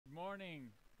morning.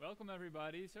 Welcome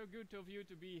everybody. So good of you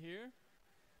to be here.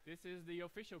 This is the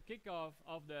official kickoff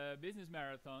of the business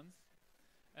marathons.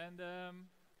 And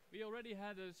we already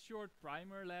had a short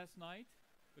primer last night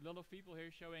with a lot of people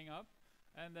here showing up.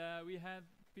 And we had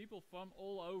people from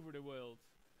all over the world.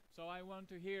 So I want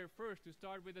to hear first to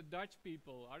start with the Dutch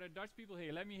people. Are there Dutch people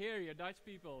here? Let me hear you, Dutch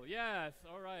people. Yes,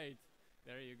 all right.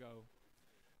 There you go.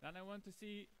 Then I want to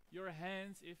see your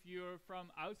hands if you're from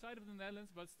outside of the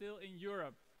Netherlands but still in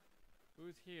Europe.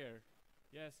 Who's here?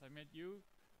 Yes, I met you.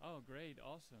 Oh, great,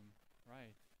 awesome.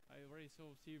 Right. I already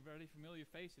see very familiar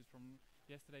faces from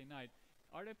yesterday night.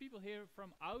 Are there people here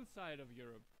from outside of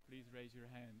Europe? Please raise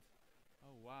your hand.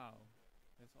 Oh, wow.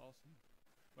 That's awesome.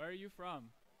 Where are you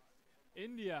from?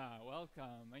 India,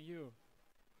 welcome. And you?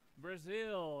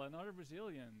 Brazil, another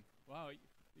Brazilian. Wow,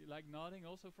 you like nodding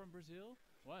also from Brazil?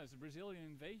 Wow, it's a Brazilian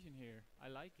invasion here. I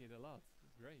like it a lot.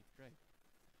 It's great, great.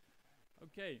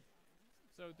 Okay,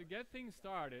 so to get things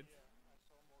started,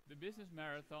 the business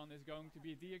marathon is going to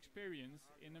be the experience.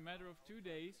 In a matter of 2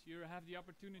 days, you have the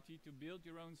opportunity to build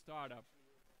your own startup.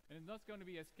 And it's not going to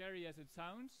be as scary as it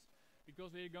sounds,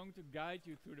 because we're going to guide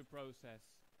you through the process.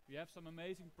 We have some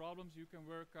amazing problems you can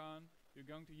work on. You're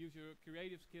going to use your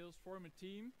creative skills, form a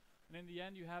team, and in the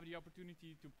end you have the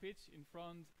opportunity to pitch in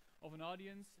front of an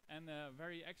audience and a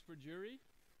very expert jury.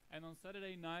 And on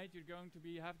Saturday night you're going to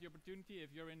have the opportunity,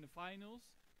 if you're in the finals,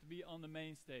 to be on the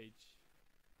main stage,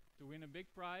 to win a big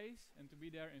prize and to be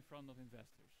there in front of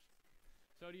investors.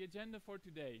 So the agenda for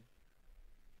today.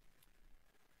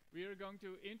 We are going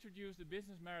to introduce the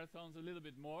business marathons a little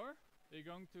bit more. They're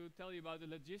going to tell you about the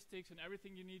logistics and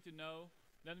everything you need to know.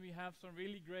 Then we have some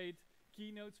really great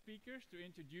keynote speakers to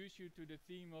introduce you to the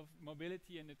theme of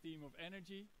mobility and the theme of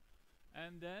energy.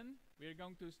 And then we're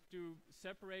going to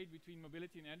separate between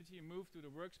mobility and energy and move to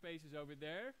the workspaces over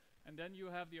there. And then you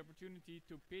have the opportunity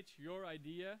to pitch your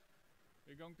idea.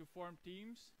 We're going to form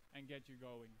teams and get you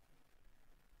going.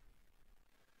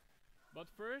 But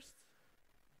first,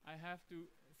 I have to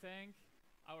thank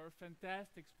our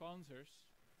fantastic sponsors.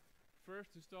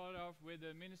 First, to start off with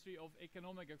the Ministry of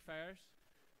Economic Affairs.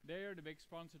 They are the big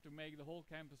sponsor to make the whole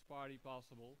campus party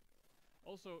possible.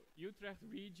 Also, Utrecht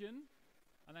region.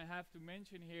 And I have to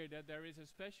mention here that there is a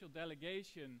special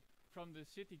delegation from the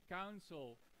City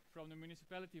Council, from the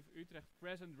Municipality of Utrecht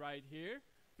present right here.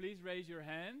 Please raise your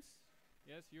hands.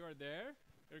 Yes, you are there.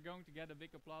 You're going to get a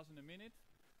big applause in a minute.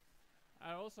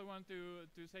 I also want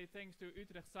to say thanks to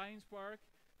Utrecht Science Park,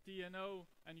 TNO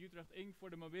and Utrecht Inc. for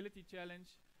the Mobility Challenge,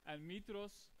 and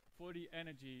Mitros for the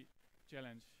Energy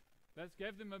Challenge. Let's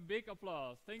give them a big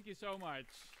applause. Thank you so much.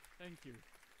 Thank you.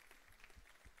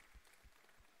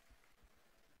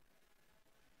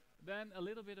 Then a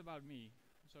little bit about me,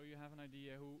 so you have an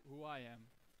idea who I am.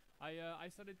 I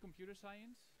studied computer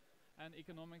science and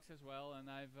economics as well, and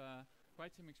I've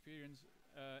quite some experience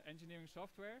engineering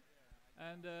software.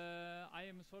 And I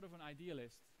am a sort of an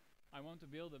idealist. I want to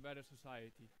build a better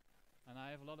society. And I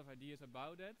have a lot of ideas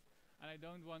about that. And I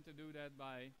don't want to do that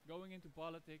by going into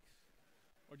politics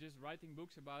or just writing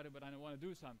books about it, but I want to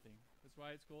do something. That's why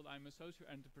it's called I'm a social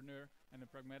entrepreneur and a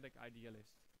pragmatic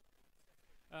idealist.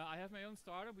 I have my own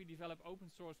startup. We develop open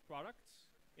source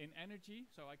products in energy,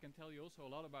 so I can tell you also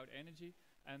a lot about energy,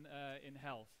 and in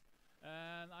health.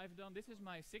 And this is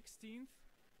my 16th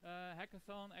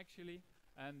hackathon actually,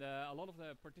 and a lot of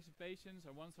the participations,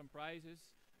 I won some prizes,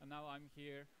 and now I'm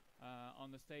here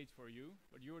on the stage for you,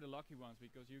 but you're the lucky ones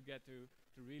because you get to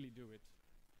really do it.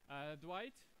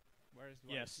 Dwight? Where is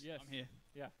Dwight? Yes, I'm here.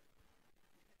 Yeah.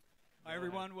 Hi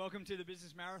everyone, welcome to the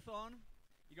Business Marathon.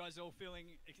 You guys all feeling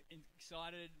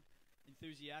excited,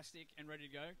 enthusiastic, and ready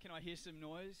to go? Can I hear some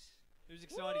noise? Who's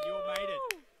excited? You all made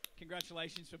it.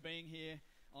 Congratulations for being here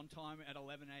on time at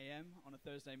 11 a.m. on a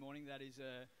Thursday morning. That is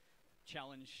a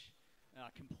challenge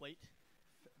complete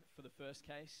for the first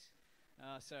case.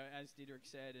 So as Diederik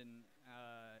said and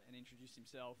introduced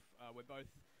himself, we're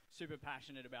both super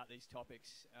passionate about these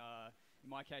topics. In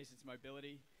my case, it's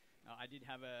mobility. I did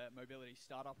have a mobility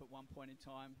startup at one point in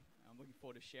time. I'm looking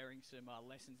forward to sharing some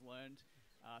lessons learned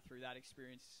through that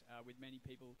experience with many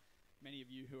people, many of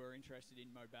you who are interested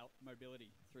in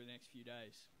mobility through the next few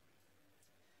days.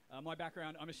 My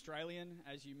background, I'm Australian,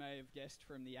 as you may have guessed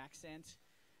from the accent.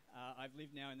 I've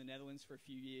lived now in the Netherlands for a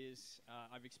few years.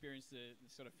 I've experienced the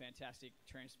sort of fantastic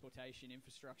transportation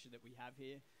infrastructure that we have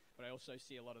here, but I also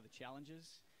see a lot of the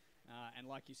challenges. And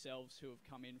like yourselves who have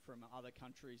come in from other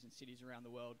countries and cities around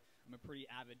the world, I'm a pretty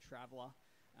avid traveller.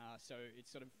 So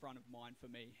it's sort of front of mind for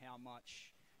me how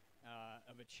much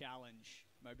of a challenge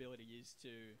mobility is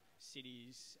to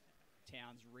cities,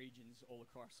 towns, regions all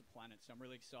across the planet. So I'm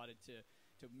really excited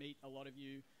to meet a lot of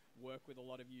you work with a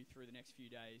lot of you through the next few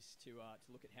days to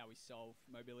look at how we solve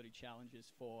mobility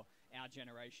challenges for our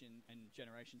generation and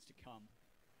generations to come.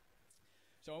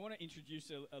 So I want to introduce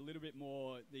a little bit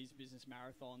more these business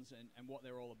marathons and what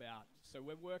they're all about. So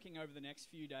we're working over the next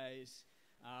few days.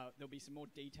 There'll be some more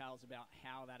details about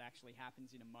how that actually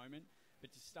happens in a moment.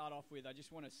 But to start off with, I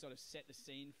just want to sort of set the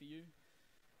scene for you.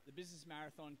 The business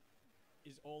marathon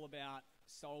is all about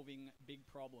solving big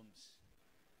problems.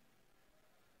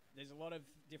 There's a lot of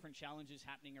different challenges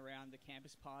happening around the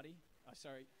campus party.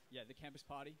 The campus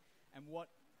party. And what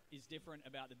is different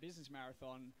about the business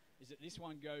marathon is that this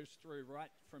one goes through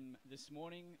right from this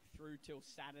morning through till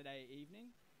Saturday evening.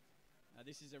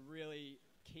 This is a really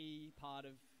key part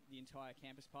of the entire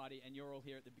campus party, and you're all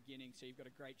here at the beginning, so you've got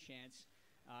a great chance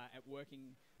at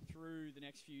working through the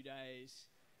next few days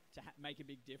to make a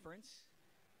big difference.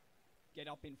 Get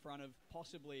up in front of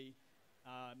possibly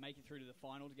make it through to the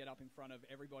final, to get up in front of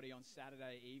everybody on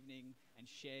Saturday evening and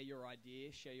share your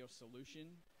idea, share your solution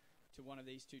to one of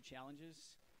these two challenges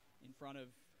in front of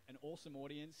an awesome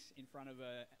audience, in front of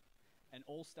an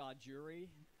all-star jury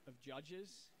of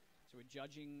judges. So we're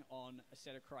judging on a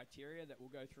set of criteria that we'll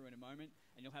go through in a moment,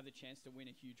 and you'll have the chance to win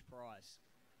a huge prize.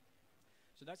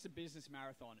 So that's the business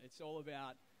marathon. It's all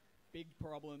about big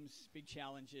problems, big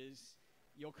challenges,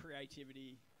 your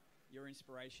creativity, your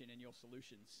inspiration, and your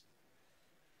solutions.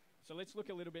 So let's look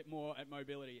a little bit more at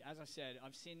mobility. As I said,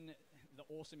 I've seen the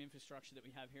awesome infrastructure that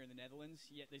we have here in the Netherlands,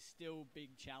 yet there's still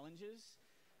big challenges.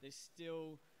 There's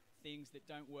still things that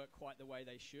don't work quite the way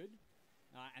they should,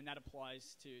 and that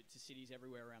applies to cities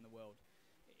everywhere around the world.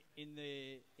 In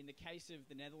the case of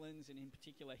the Netherlands, and in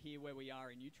particular here where we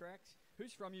are in Utrecht,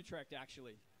 who's from Utrecht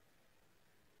actually?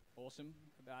 Awesome,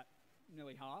 about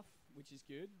nearly half, which is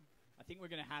good. I think we're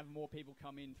going to have more people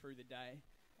come in through the day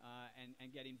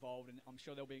and get involved, and I'm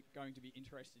sure they'll be going to be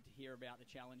interested to hear about the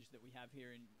challenge that we have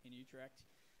here in Utrecht.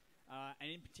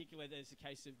 And in particular, there's the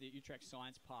case of the Utrecht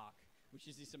Science Park, which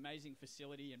is this amazing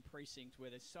facility and precinct where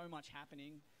there's so much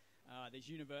happening. There's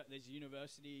a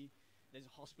university, there's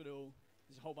a hospital,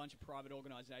 there's a whole bunch of private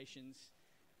organizations,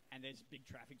 and there's big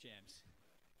traffic jams.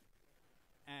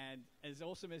 And as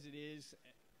awesome as it is,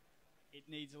 it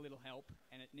needs a little help,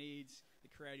 and it needs the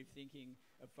creative thinking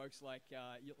of folks like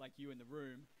you in the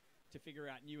room to figure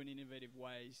out new and innovative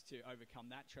ways to overcome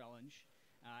that challenge.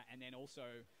 And then also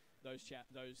those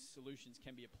solutions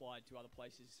can be applied to other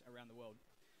places around the world.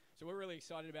 So we're really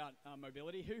excited about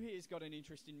mobility. Who here's got an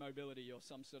interest in mobility or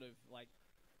some sort of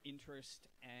interest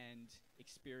and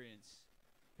experience?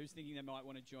 Who's thinking they might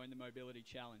want to join the mobility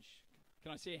challenge?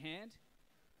 Can I see a hand?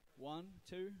 1,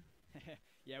 2?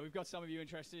 Yeah, we've got some of you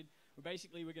interested.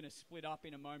 We're going to split up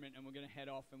in a moment, and we're going to head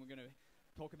off, and we're going to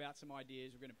talk about some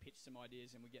ideas. We're going to pitch some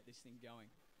ideas, and we get this thing going.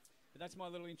 But that's my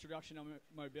little introduction on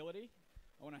mobility.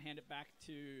 I want to hand it back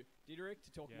to Diederik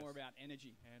to talk more about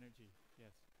energy. Energy,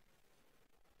 yes.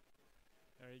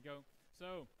 There you go.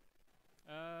 So,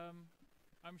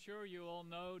 I'm sure you all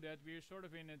know that we're sort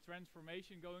of in a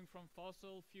transformation going from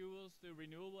fossil fuels to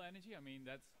renewable energy. I mean,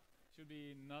 that should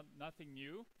be nothing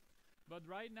new. But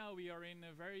right now we are in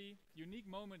a very unique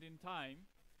moment in time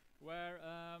where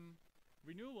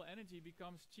renewable energy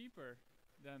becomes cheaper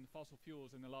than fossil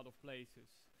fuels in a lot of places.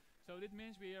 So that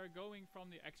means we are going from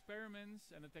the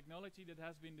experiments and the technology that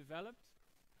has been developed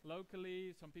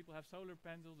locally. Some people have solar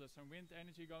panels, there's some wind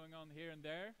energy going on here and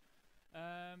there,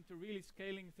 to really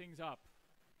scaling things up.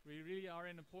 We really are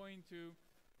in a point to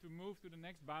move to the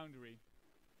next boundary.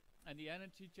 And the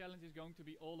energy challenge is going to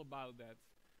be all about that.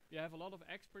 We have a lot of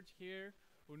experts here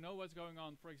who know what's going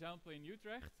on. For example, in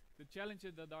Utrecht, the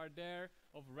challenges that are there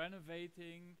of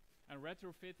renovating and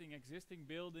retrofitting existing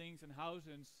buildings and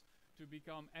houses to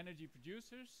become energy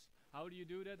producers. How do you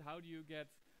do that? How do you get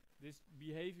this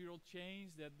behavioral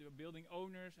change that the building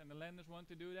owners and the lenders want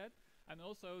to do that? And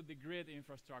also the grid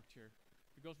infrastructure.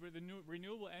 Because with the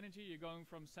renewable energy, you're going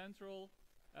from central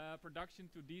production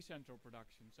to decentral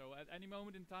production. So at any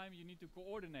moment in time, you need to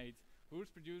coordinate who's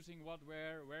producing what,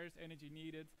 where is energy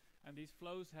needed, and these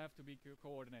flows have to be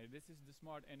coordinated. This is the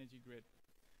smart energy grid.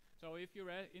 So if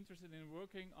you're interested in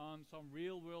working on some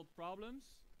real-world problems,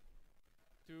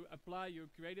 to apply your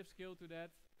creative skill to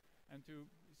that, and to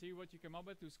see what you come up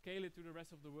with, to scale it to the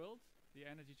rest of the world, the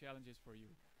energy challenge is for you.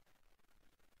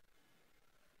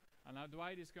 And now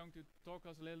Dwight is going to talk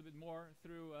us a little bit more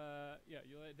through,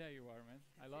 there you are, man.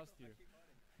 I lost you.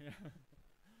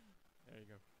 There you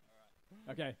go.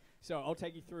 Okay, so I'll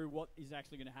take you through what is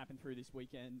actually going to happen through this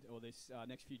weekend, or this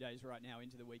next few days right now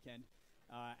into the weekend,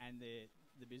 and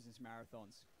the business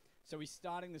marathons. So we're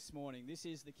starting this morning. This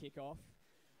is the kickoff.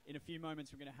 In a few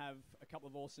moments, we're going to have a couple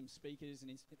of awesome speakers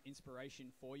and inspiration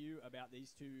for you about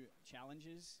these two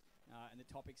challenges and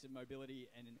the topics of mobility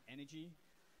and energy.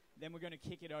 Then we're going to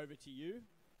kick it over to you.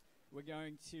 We're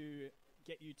going to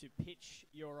get you to pitch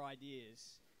your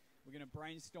ideas. We're going to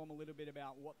brainstorm a little bit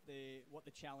about what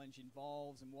the challenge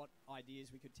involves and what ideas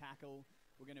we could tackle.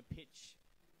 We're going to pitch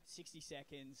 60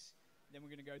 seconds. Then we're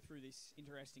going to go through this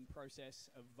interesting process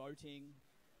of voting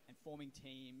and forming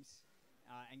teams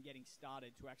and getting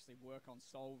started to actually work on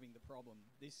solving the problem.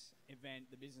 This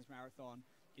event, the Business Marathon,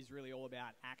 is really all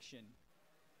about action,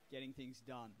 getting things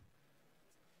done.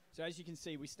 So as you can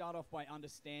see, we start off by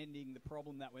understanding the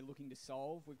problem that we're looking to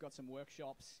solve. We've got some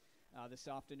workshops this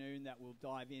afternoon that will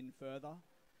dive in further.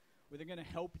 We're going to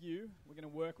help you. We're going to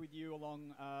work with you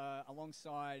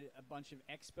alongside a bunch of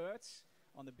experts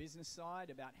on the business side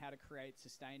about how to create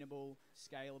sustainable,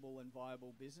 scalable, and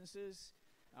viable businesses.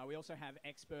 We also have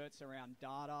experts around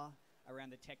data,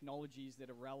 around the technologies that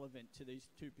are relevant to these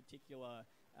two particular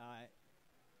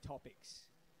topics.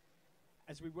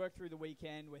 As we work through the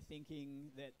weekend, we're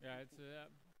thinking that... Yeah,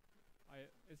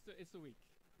 it's the week.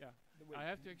 Yeah, I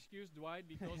have to excuse Dwight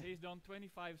because he's done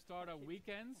 25 startup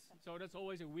weekends, so that's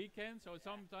always a weekend. So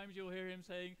sometimes you'll hear him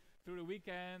saying through the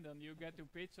weekend, and you get to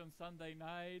pitch on Sunday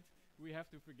night. We have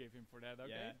to forgive him for that, okay?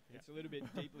 Yeah, it's a little bit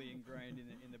deeply ingrained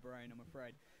in the brain, I'm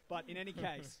afraid. But in any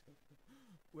case,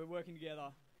 we're working together.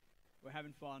 We're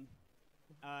having fun.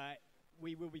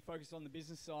 We will be focused on the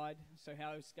business side. So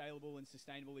how scalable and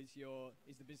sustainable is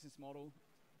the business model,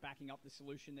 backing up the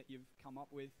solution that you've come up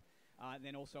with. And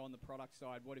then also on the product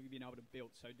side, what have you been able to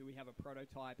build? So do we have a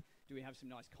prototype? Do we have some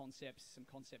nice concepts, some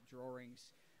concept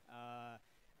drawings,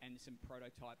 and some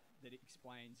prototype that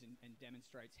explains and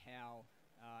demonstrates how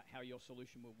your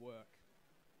solution will work?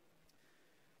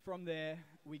 From there,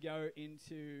 we go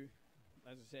into,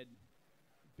 as I said,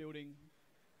 building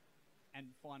and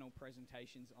final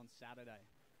presentations on Saturday.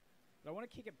 But I want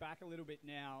to kick it back a little bit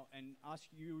now and ask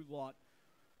you lot,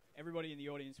 everybody in the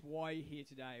audience, why are you here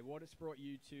today? What has brought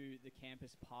you to the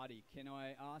campus party? Can I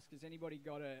ask, has anybody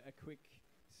got a quick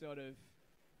sort of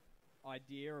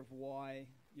idea of why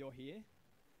you're here?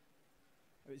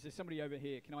 Is there somebody over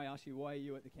here? Can I ask you, why are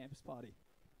you at the campus party?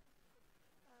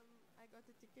 I got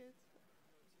a ticket.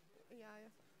 Yeah.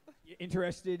 You're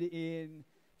interested in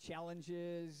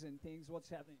challenges and things?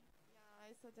 What's happening? Yeah,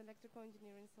 I studied electrical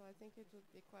engineering, so I think it would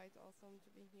be quite awesome to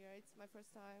be here. It's my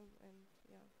first time, and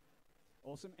yeah.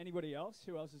 Awesome. Anybody else?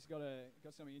 Who else has got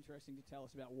something interesting to tell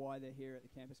us about why they're here at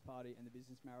the campus party and the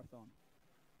business marathon?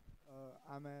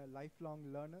 I'm a lifelong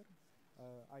learner.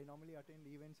 I normally attend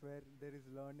events where there is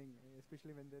learning,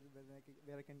 especially when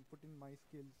where I can put in my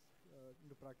skills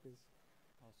into practice.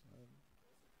 Awesome.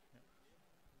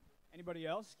 Anybody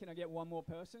else? Can I get one more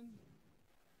person?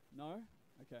 No?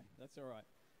 Okay, that's all right.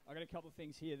 I got a couple of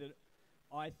things here that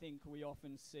I think we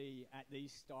often see at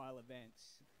these style events.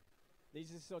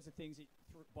 These are the sorts of things that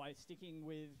by sticking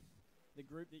with the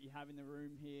group that you have in the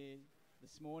room here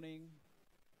this morning,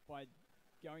 by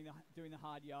doing the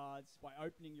hard yards, by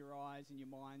opening your eyes and your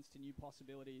minds to new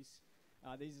possibilities,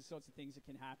 these are the sorts of things that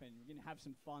can happen. We're going to have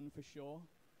some fun for sure.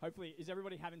 Hopefully, is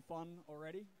everybody having fun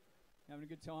already? Having a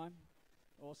good time?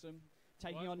 Awesome.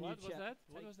 Taking on new What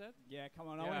was that? Yeah, come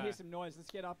on. I want to hear some noise.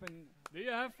 Let's get up and... Do you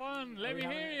have fun? Let me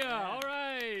hear you. Yeah. All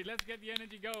right, let's get the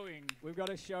energy going. We've got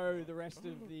to show the rest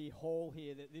of the hall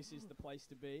here that this is the place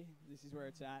to be. This is where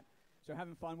it's at. So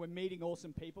having fun. We're meeting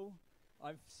awesome people.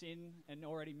 I've seen and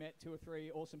already met 2 or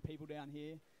 3 awesome people down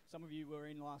here. Some of you were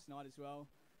in last night as well.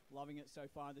 Loving it so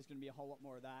far. There's going to be a whole lot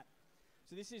more of that.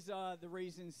 So this is the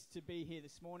reasons to be here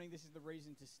this morning. This is the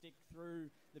reason to stick through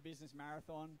the business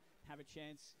marathon. Have a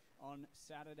chance on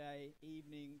Saturday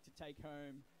evening to take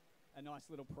home a nice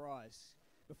little prize.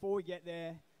 Before we get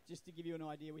there, just to give you an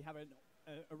idea, we have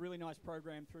a really nice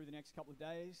program through the next couple of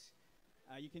days.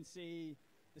 You can see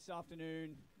this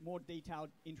afternoon more detailed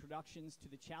introductions to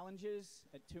the challenges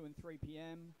at 2 and 3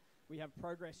 p.m. We have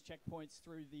progress checkpoints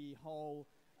through the whole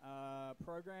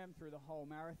program, through the whole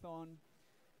marathon,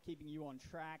 keeping you on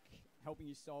track, helping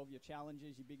you solve your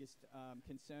challenges, your biggest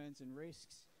concerns and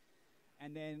risks.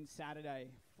 And then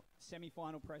Saturday,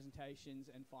 semi-final presentations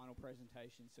and final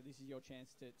presentations. So this is your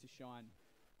chance to shine.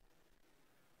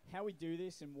 How we do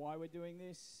this and why we're doing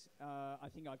this, I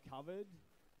think I've covered.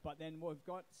 But then we've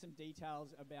got some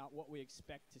details about what we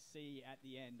expect to see at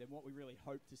the end and what we really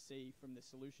hope to see from the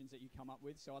solutions that you come up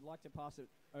with. So I'd like to pass it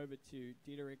over to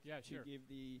Diederik to give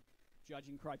the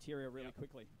judging criteria really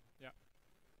quickly. Yeah.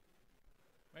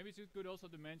 Maybe it's good also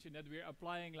to mention that we're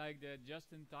applying like the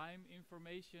just-in-time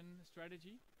information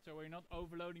strategy. So we're not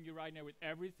overloading you right now with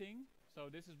everything. So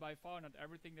this is by far not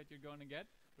everything that you're going to get,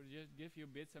 but just give you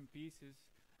bits and pieces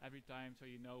every time, so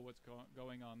you know what's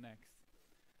going on next.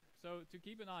 So to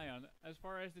keep an eye on, as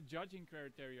far as the judging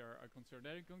criteria are concerned,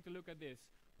 they're going to look at this: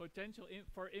 potential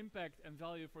for impact and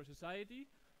value for society,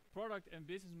 product and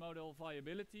business model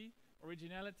viability,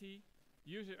 originality,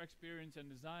 user experience and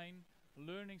design,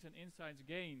 learnings and insights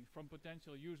gained from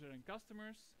potential user and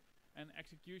customers, and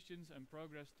executions and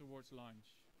progress towards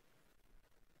launch.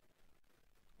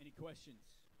 Any questions?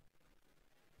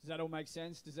 Does that all make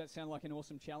sense? Does that sound like an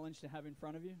awesome challenge to have in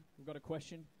front of you? We've got a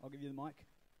question. I'll give you the mic.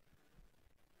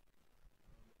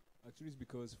 Actually, it's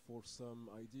because for some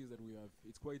ideas that we have,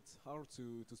 it's quite hard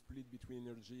to split between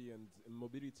energy and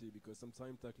mobility, because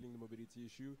sometimes tackling the mobility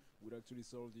issue would actually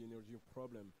solve the energy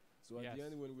problem. So at the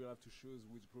end, when we have to choose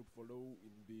which group follow, it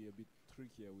would be a bit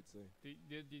tricky, I would say.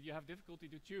 Did you have difficulty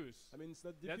to choose? I mean, it's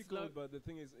not difficult, but the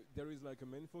thing is, there is like a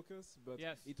main focus, but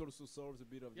it also solves a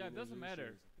bit of the energy it doesn't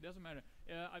matter. issues. It doesn't matter.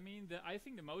 I mean, I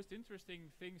think the most interesting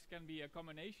things can be a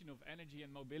combination of energy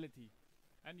and mobility.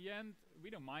 And in the end, we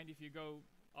don't mind if you go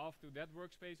off to that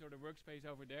workspace or the workspace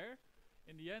over there.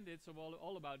 In the end, it's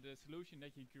all about the solution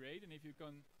that you create, and if you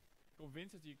can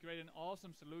convince us you create an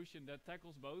awesome solution that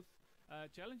tackles both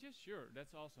challenges, sure,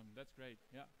 that's awesome, that's great.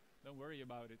 Yeah, don't worry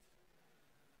about it.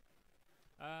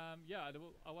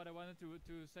 What I wanted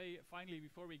to say finally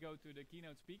before we go to the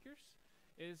keynote speakers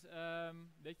is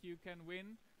that you can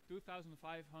win 2,500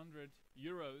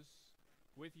 euros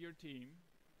with your team.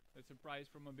 That's a prize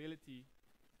for mobility,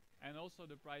 and also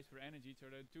the prize for energy. So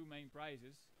there are two main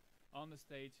prizes on the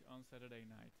stage on Saturday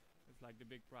night. It's like the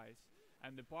big prize.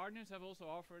 And the partners have also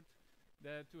offered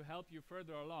to help you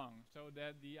further along, so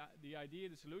that the idea,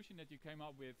 the solution that you came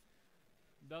up with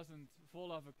doesn't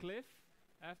fall off a cliff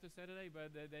after Saturday, but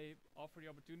they offer the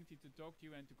opportunity to talk to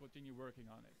you and to continue working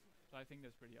on it. So I think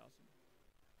that's pretty awesome.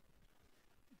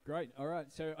 Great. All right.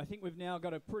 So I think we've now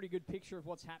got a pretty good picture of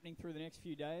what's happening through the next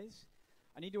few days.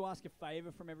 I need to ask a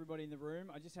favor from everybody in the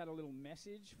room. I just had a little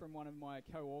message from one of my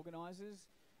co-organizers.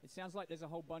 It sounds like there's a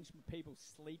whole bunch of people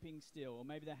sleeping still, or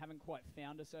maybe they haven't quite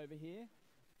found us over here.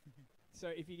 So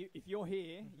if you're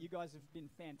here, you guys have been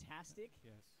fantastic.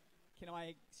 Yes. Can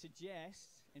I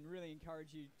suggest and really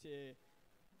encourage you to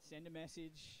send a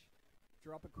message,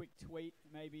 drop a quick tweet,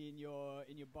 maybe in your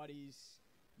buddy's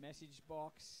message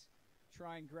box.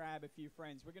 Try and grab a few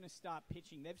friends. We're going to start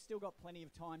pitching. They've still got plenty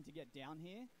of time to get down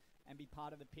here and be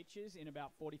part of the pitches in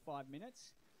about 45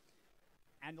 minutes,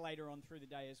 and later on through the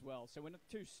day as well. So we're not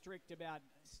too strict about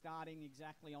starting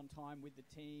exactly on time with the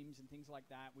teams and things like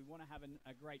that. We want to have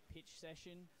a great pitch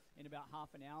session in about half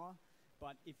an hour.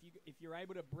 But if you're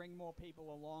able to bring more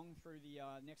people along through the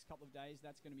next couple of days,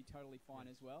 that's going to be totally fine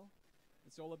as well.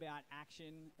 It's all about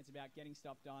action. It's about getting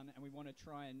stuff done, and we want to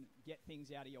try and get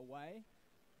things out of your way,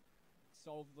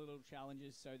 solve little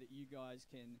challenges so that you guys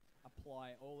can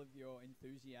apply all of your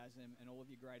enthusiasm and all of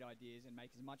your great ideas and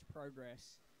make as much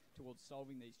progress towards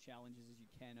solving these challenges as you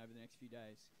can over the next few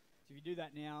days. So if you do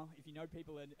that now, if you know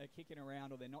people are kicking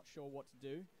around or they're not sure what to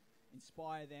do,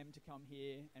 inspire them to come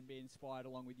here and be inspired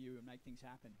along with you and make things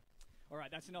happen. All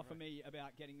right, that's enough for me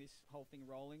about getting this whole thing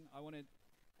rolling. I want to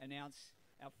announce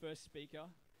our first speaker.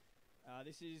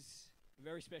 This is a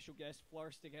very special guest,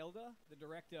 Floris de Gelder, the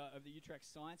director of the Utrecht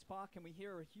Science Park. Can we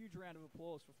hear a huge round of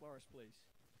applause for Floris, please?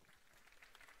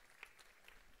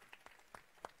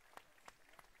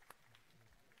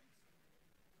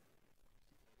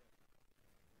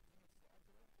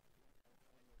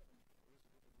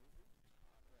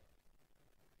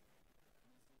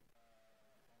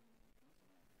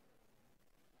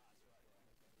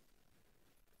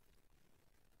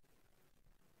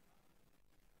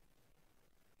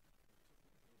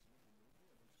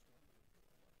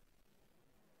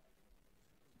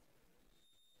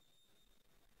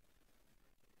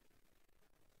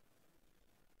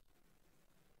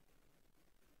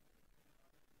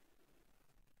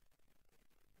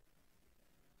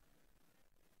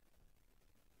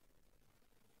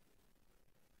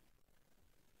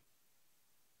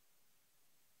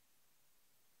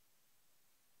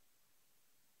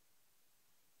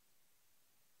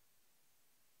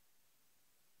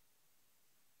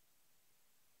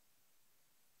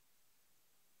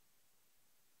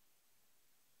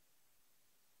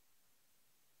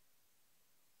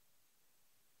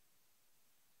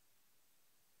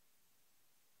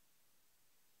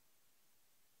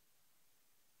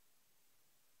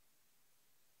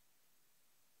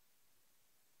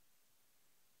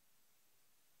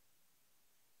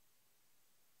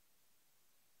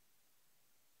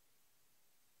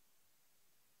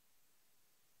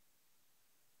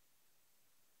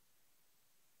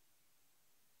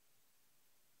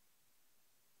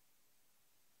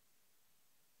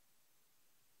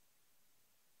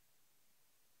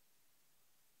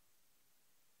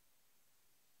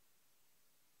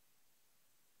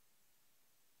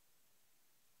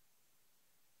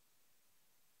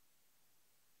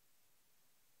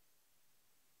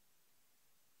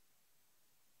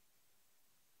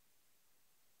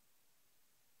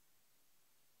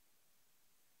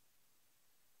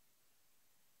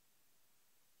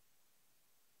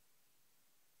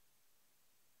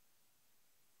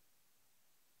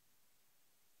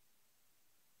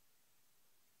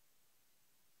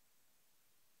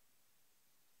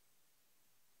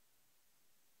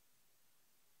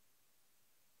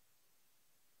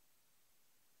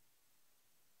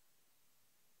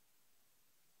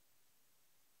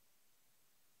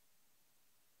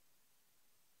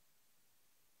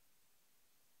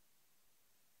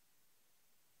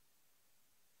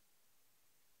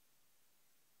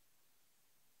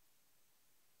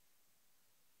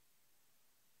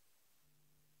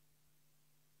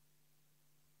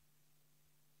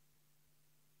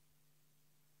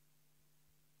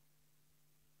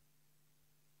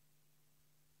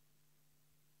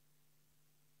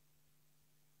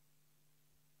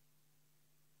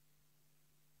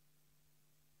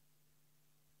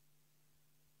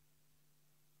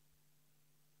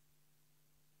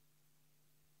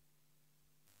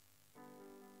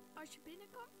 Als je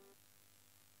binnenkomt.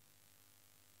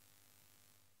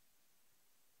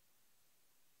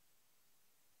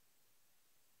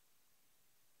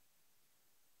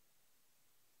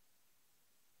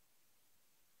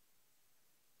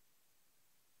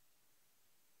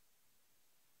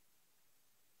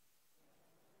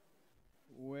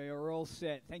 We're all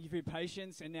set. Thank you for your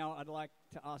patience. And now I'd like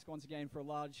to ask once again for a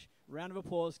large round of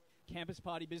applause, Campus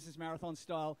Party Business Marathon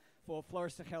style, for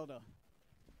Floris de Gelder.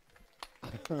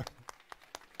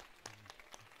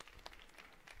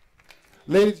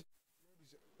 Ladies,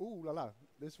 ooh la la,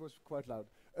 this was quite loud.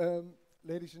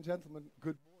 Ladies and gentlemen,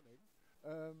 good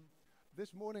morning.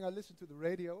 This morning I listened to the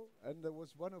radio, and there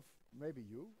was one of maybe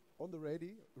you on the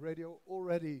radio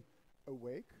already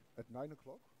awake at 9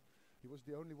 o'clock. He was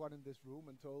the only one in this room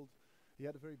and told he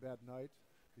had a very bad night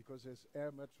because his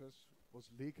air mattress was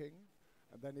leaking,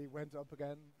 and then he went up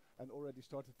again and already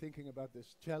started thinking about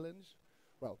this challenge.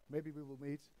 Well, maybe we will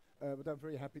meet. But I'm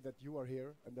very happy that you are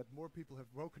here and that more people have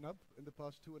woken up in the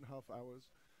past 2.5 hours.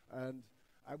 And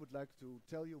I would like to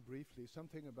tell you briefly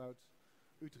something about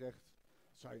Utrecht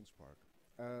Science Park.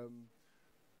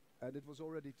 And it was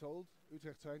already told,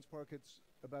 Utrecht Science Park, it's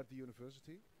about the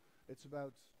university. It's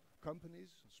about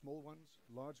companies, small ones,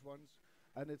 large ones,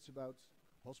 and it's about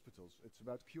hospitals. It's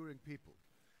about curing people.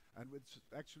 And it's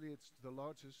the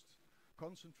largest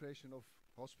concentration of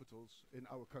hospitals in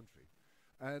our country.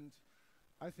 And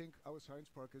I think our science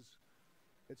park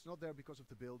it's not there because of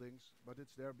the buildings, but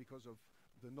it's there because of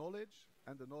the knowledge,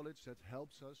 and the knowledge that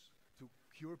helps us to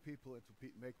cure people and to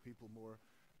make people more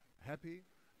happy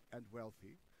and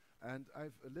wealthy. And I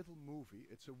have a little movie.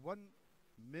 It's a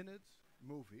 1-minute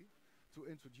movie to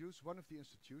introduce one of the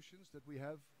institutions that we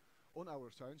have on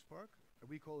our science park.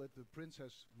 We call it the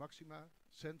Princess Maxima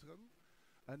Centrum,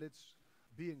 and it's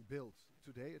being built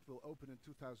today. It will open in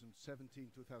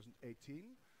 2017,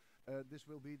 2018. This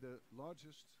will be the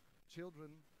largest children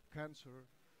cancer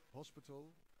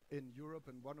hospital in Europe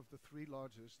and one of the 3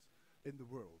 largest in the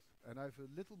world. And I have a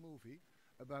little movie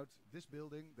about this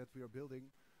building that we are building.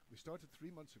 We started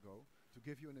 3 months ago to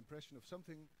give you an impression of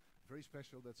something very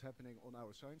special that's happening on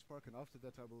our science park. And after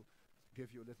that I will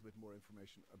give you a little bit more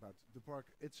information about the park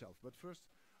itself. But first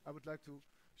I would like to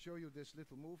show you this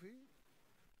little movie.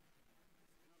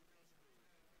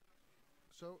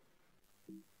 So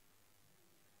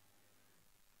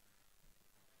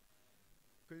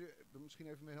kun je er misschien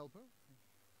even mee helpen?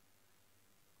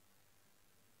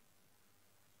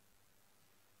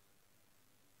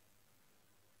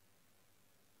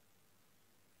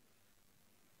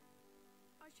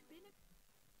 Als je binnen.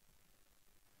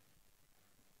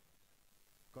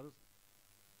 Kan het?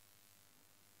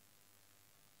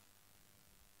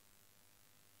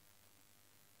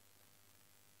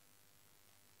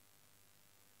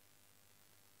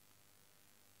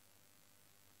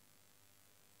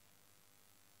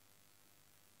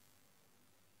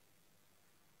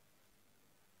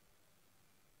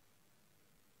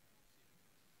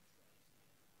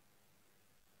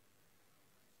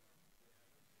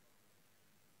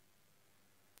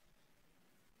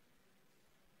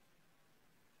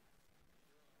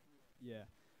 Yeah,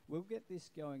 we'll get this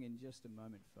going in just a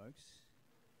moment, folks.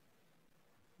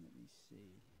 Let me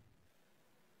see.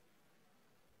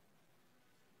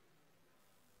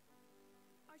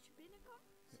 Als je binnenkomt,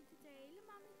 ziet het er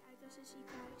helemaal niet uit als een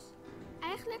ziekenhuis.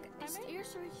 Eigenlijk is het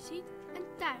eerste wat je ziet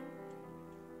een tuin.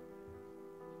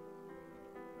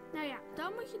 Nou ja,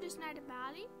 dan moet je dus naar de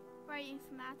balie, waar je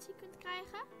informatie kunt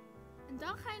krijgen. En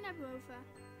dan ga je naar boven,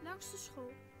 langs de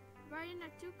school, waar je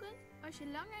naartoe kunt als je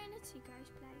langer in het ziekenhuis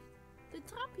blijft. De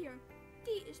trap hier,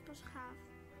 die is pas gaaf.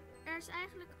 Er is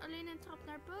eigenlijk alleen een trap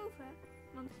naar boven,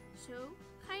 want zo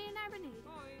ga je naar beneden.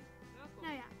 Hoi, welkom.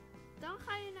 Nou ja, dan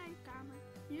ga je naar je kamer.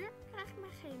 Hier krijg ik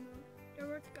mijn chemo. Daar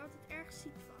word ik altijd erg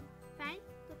ziek van. Fijn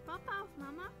dat papa of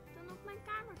mama dan op mijn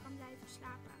kamer kan blijven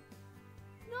slapen.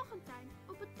 Nog een tuin,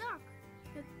 op het dak.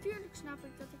 Natuurlijk snap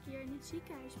ik dat ik hier in het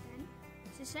ziekenhuis ben.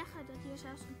 Ze zeggen dat hier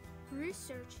zelfs een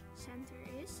research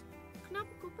center is.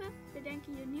 Knappe koppen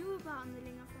bedenken hier nieuwe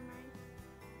behandelingen voor mij.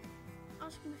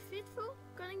 Als ik me fit voel,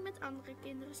 kan ik met andere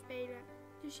kinderen spelen.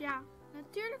 Dus ja,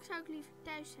 natuurlijk zou ik liever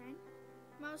thuis zijn.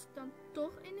 Maar als ik dan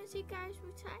toch in een ziekenhuis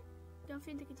moet zijn, dan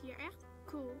vind ik het hier echt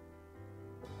cool.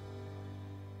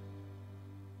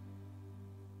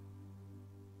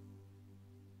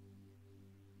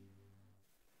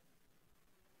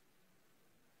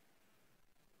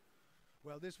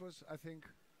 Well, this was, I think,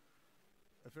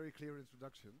 a very clear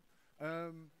introduction.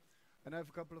 And I have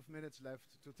a couple of minutes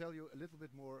left to tell you a little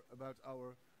bit more about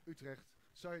our Utrecht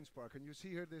Science Park. And you see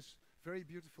here this very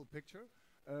beautiful picture.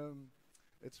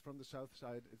 It's from the south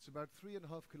side. It's about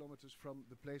 3.5 kilometers from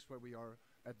the place where we are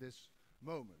at this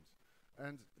moment.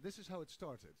 And this is how it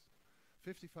started.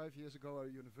 55 years ago, our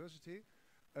university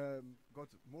got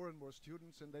more and more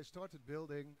students, and they started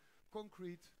building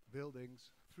concrete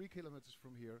buildings 3 kilometers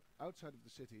from here, outside of the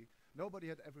city. Nobody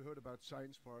had ever heard about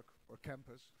Science Park or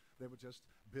campus. They were just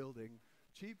building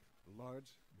cheap,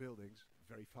 large buildings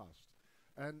very fast.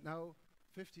 And now,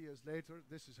 50 years later,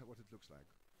 this is what it looks like.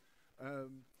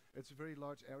 It's a very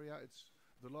large area. It's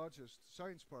the largest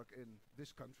science park in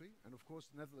this country. And of course,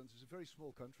 the Netherlands is a very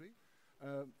small country.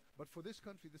 But for this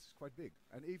country, this is quite big.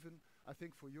 And even, I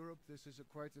think, for Europe, this is a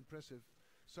quite impressive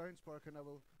science park. And I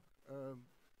will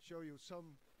show you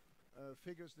some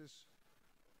figures.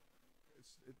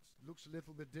 It looks a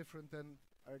little bit different than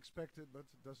I expected, but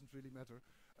it doesn't really matter.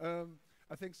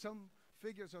 I think some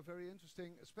figures are very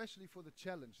interesting, especially for the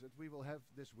challenge that we will have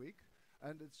this week.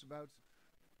 And it's about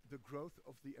the growth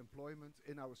of the employment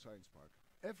in our science park.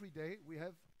 Every day we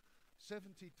have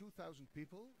 72,000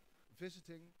 people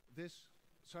visiting this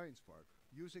science park,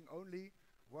 using only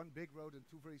one big road and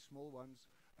two very small ones,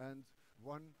 and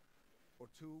 1 or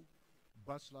 2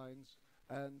 bus lines,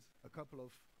 and a couple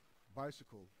of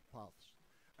bicycle paths.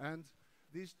 And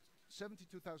these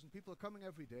 72,000 people are coming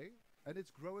every day, and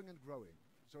it's growing and growing.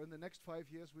 So in the next 5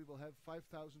 years we will have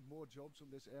 5,000 more jobs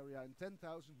in this area and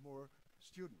 10,000 more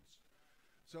students.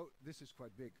 So this is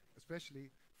quite big, especially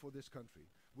for this country.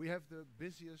 We have the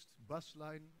busiest bus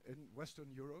line in Western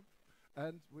Europe,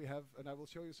 and we have, and I will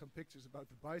show you some pictures about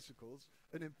the bicycles,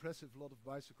 an impressive lot of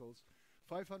bicycles.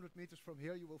 500 meters from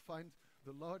here you will find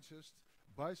the largest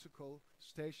bicycle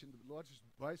station, the largest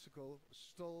bicycle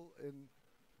stall in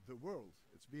the world.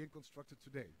 It's being constructed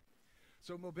today.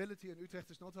 So mobility in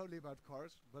Utrecht is not only about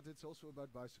cars, but it's also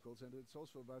about bicycles, and it's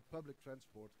also about public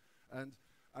transport. And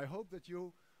I hope that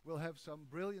you will have some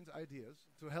brilliant ideas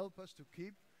to help us to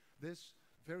keep this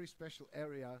very special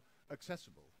area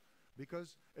accessible.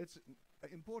 Because it's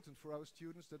important for our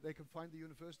students that they can find the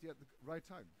university at the right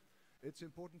time. It's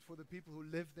important for the people who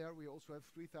live there. We also have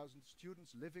 3,000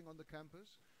 students living on the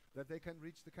campus, that they can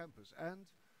reach the campus. And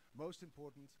most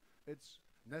important, it's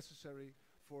necessary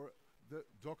for the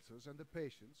doctors and the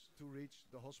patients to reach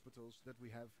the hospitals that we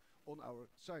have on our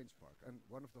science park. And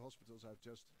one of the hospitals I've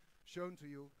just shown to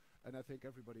you, and I think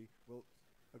everybody will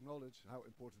acknowledge how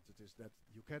important it is that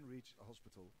you can reach a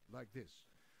hospital like this.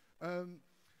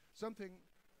 Something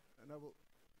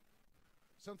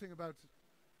about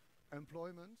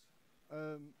employment.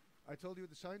 I told you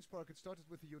the science park, it started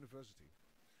with the university.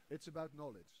 It's about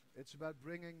knowledge. It's about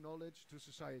bringing knowledge to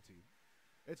society.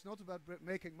 It's not about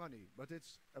making money, but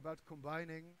it's about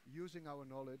combining, using our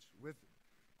knowledge with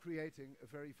creating a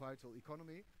very vital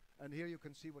economy. And here you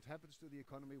can see what happens to the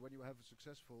economy when you have a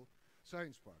successful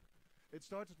science park. It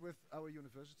started with our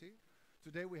university.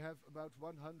 Today we have about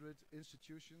 100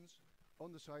 institutions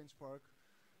on the science park,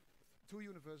 2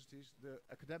 universities, the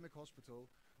academic hospital,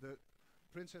 the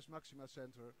Princess Maxima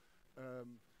Center,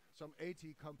 some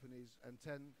 80 companies and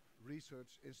 10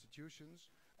 research institutions,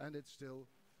 and it's still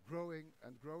growing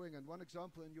and growing. And one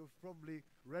example, and you've probably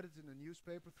read it in the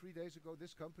newspaper 3 days ago,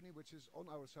 this company, which is on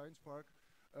our science park,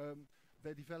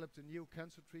 they developed a new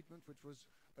cancer treatment which was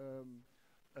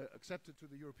accepted to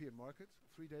the European market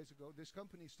 3 days ago. This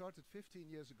company started 15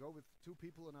 years ago with 2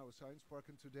 people in our science park,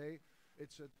 and today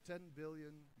it's a 10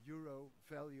 billion euro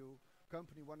value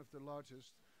company, one of the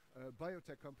largest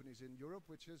biotech companies in Europe,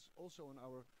 which is also on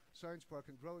our science park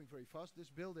and growing very fast. This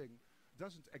building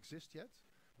doesn't exist yet,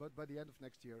 but by the end of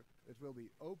next year it will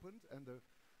be opened, and the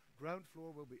ground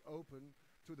floor will be open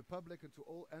to the public and to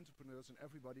all entrepreneurs and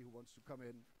everybody who wants to come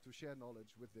in to share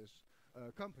knowledge with this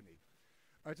company.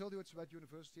 I told you it's about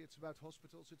university, it's about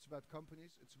hospitals, it's about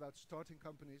companies, it's about starting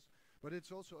companies, but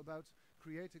it's also about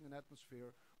creating an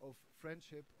atmosphere of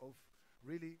friendship, of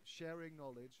really sharing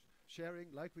knowledge, sharing,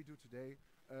 like we do today,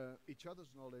 each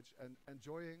other's knowledge, and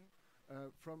enjoying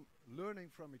from learning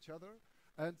from each other.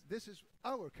 And this is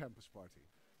our campus party.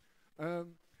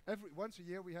 Once a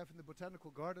year we have in the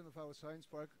botanical garden of our science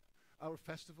park our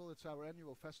festival. It's our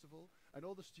annual festival, and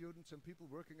all the students and people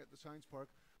working at the science park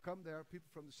come there, people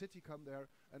from the city come there,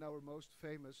 and our most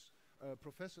famous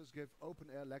professors give open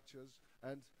air lectures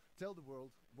and tell the world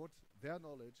what their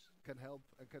knowledge can help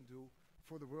and can do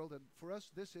for the world. And for us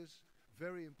this is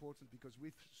very important, because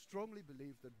we strongly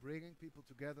believe that bringing people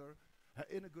together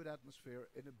in a good atmosphere,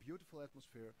 in a beautiful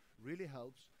atmosphere, really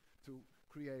helps to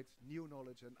create new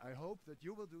knowledge. And I hope that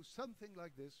you will do something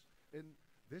like this in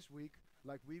this week,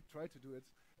 like we try to do it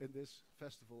in this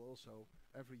festival also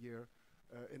every year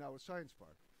in our science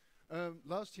park.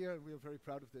 Last year, and we are very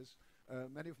proud of this,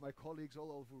 many of my colleagues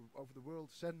all over the world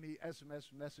send me SMS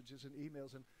messages and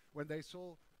emails, and when they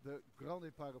saw the grand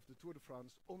départ of the Tour de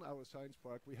France on our science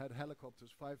park. We had helicopters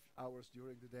 5 hours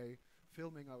during the day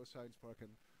filming our science park and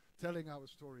telling our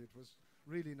story. It was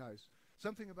really nice.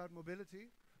 Something about mobility,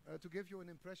 to give you an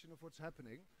impression of what's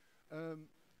happening.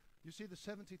 You see the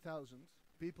 70,000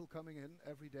 people coming in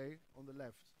every day on the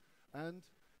left. And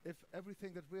if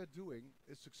everything that we're doing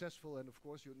is successful, and of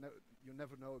course you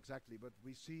never know exactly, but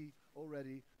we see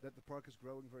already that the park is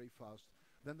growing very fast,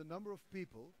 then the number of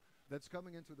people that's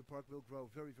coming into the park will grow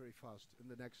very, very fast in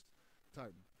the next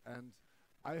time. And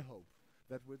I hope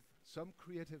that with some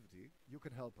creativity you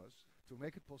can help us to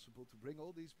make it possible to bring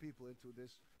all these people into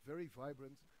this very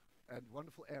vibrant and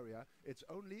wonderful area. It's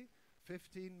only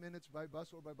 15 minutes by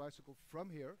bus or by bicycle from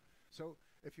here. So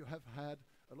if you have had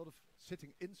a lot of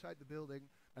sitting inside the building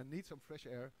and need some fresh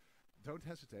air, don't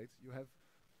hesitate. You have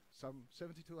some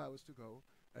 72 hours to go.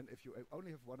 And if you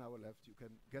only have 1 hour left, you can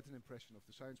get an impression of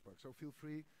the science park. So feel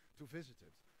free to visit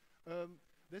it.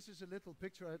 This is a little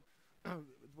picture.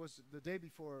 It was the day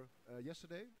before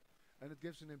yesterday. And it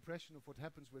gives an impression of what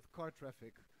happens with car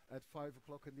traffic at 5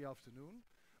 o'clock in the afternoon.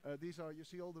 These are, you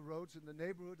see all the roads in the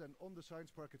neighborhood and on the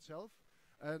science park itself.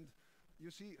 And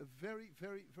you see a very,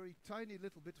 very, very tiny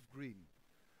little bit of green.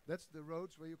 That's the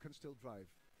roads where you can still drive.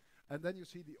 And then you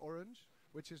see the orange,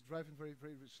 which is driving very,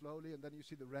 very, very slowly. And then you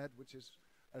see the red, which is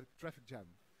a traffic jam.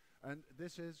 And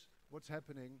this is what's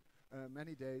happening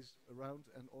many days around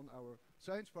and on our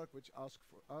science park, which asks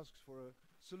for a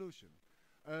solution.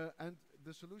 And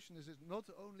the solution is not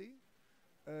only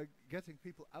getting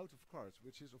people out of cars,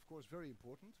 which is of course very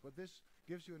important, but this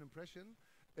gives you an impression.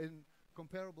 In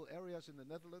comparable areas in the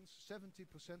Netherlands,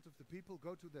 70% of the people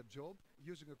go to their job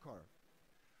using a car.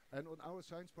 And on our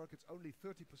science park it's only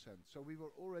 30%. So we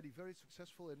were already very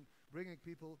successful in bringing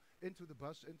people into the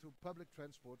bus, into public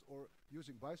transport or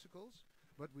using bicycles,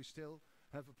 but we still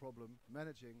have a problem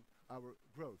managing our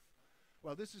growth.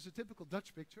 Well, this is a typical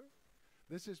Dutch picture.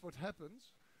 This is what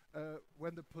happens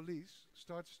when the police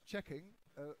starts checking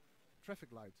a traffic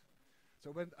light.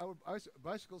 So when our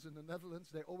bicycles in the Netherlands,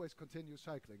 they always continue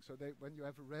cycling. So when you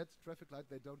have a red traffic light,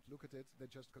 they don't look at it, they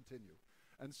just continue.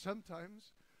 And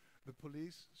sometimes the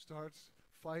police starts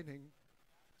fining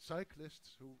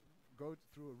cyclists who go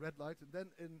through a red light, and then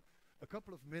in a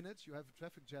couple of minutes you have a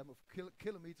traffic jam of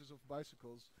kilometers of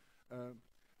bicycles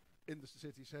in the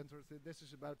city center. This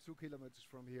is about 2 kilometers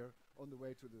from here on the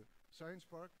way to the science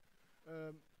park.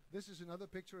 This is another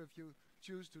picture. If you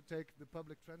choose to take the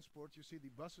public transport, you see the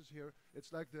buses here.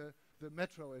 It's like the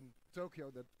metro in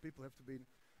Tokyo, that people have to be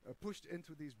pushed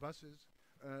into these buses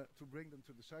to bring them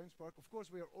to the science park. Of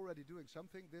course, we are already doing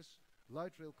something. This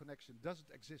light rail connection doesn't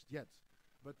exist yet,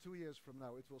 but 2 years from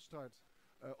now it will start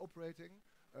operating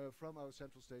from our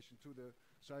central station to the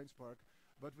science park.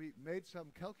 But we made some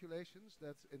calculations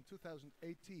that in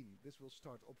 2018 this will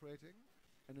start operating,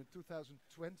 and in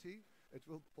 2020 it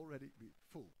will already be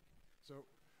full. So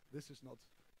this is not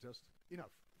just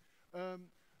enough.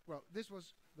 Well, this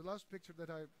was the last picture that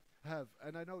I have,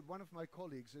 and I know one of my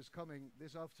colleagues is coming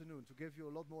this afternoon to give you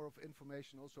a lot more of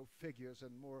information, also figures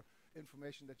and more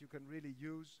information that you can really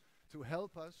use to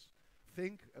help us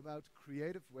think about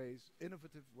creative ways,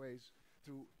 innovative ways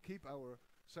to keep our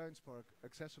science park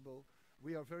accessible.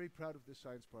 We are very proud of this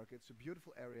science park. It's a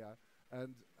beautiful area,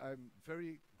 and I'm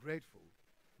very grateful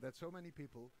that so many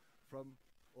people from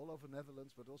all over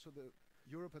Netherlands, but also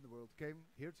Europe and the world, came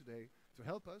here today to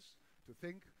help us to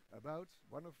think about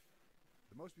one of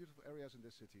the most beautiful areas in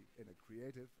this city in a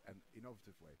creative and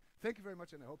innovative way. Thank you very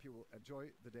much, and I hope you will enjoy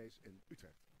the days in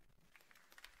Utrecht.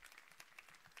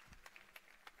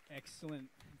 Excellent.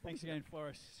 Thanks again,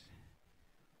 Floris.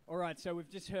 All right, so we've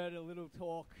just heard a little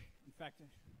talk, in fact,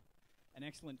 an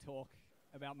excellent talk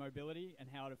about mobility and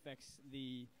how it affects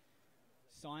the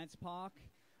science park.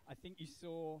 I think you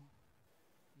saw...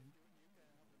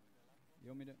 You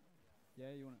want me to...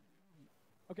 Yeah, you want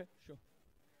to... Okay, sure.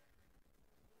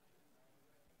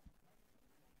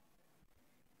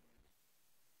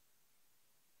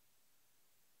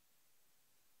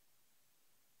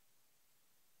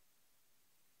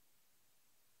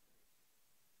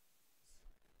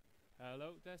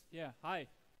 Hello, test. Yeah, hi.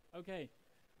 Okay,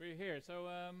 we're here. So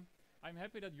I'm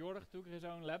happy that Jorg took his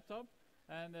own laptop.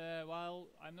 And while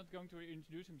I'm not going to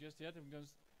introduce him just yet, I'm going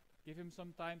to give him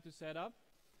some time to set up.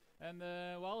 And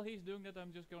while he's doing that,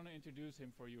 I'm just going to introduce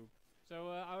him for you. So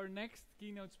our next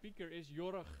keynote speaker is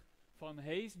Jorg van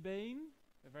Heesbeen,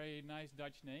 a very nice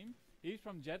Dutch name. He's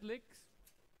from Jetlix.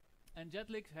 And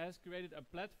Jetlix has created a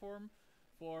platform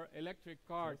for electric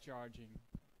car charging.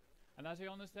 And as I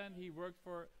understand, he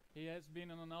has been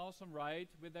on an awesome ride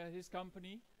with his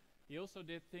company. He also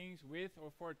did things with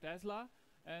or for Tesla.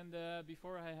 And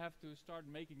before I have to start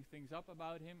making things up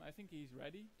about him, I think he's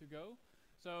ready to go.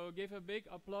 So give a big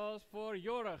applause for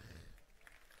Jorg.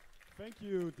 Thank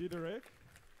you, Diederik.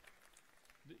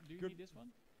 Do you Good. need this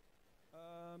one?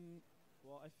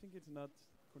 Well, I think it's not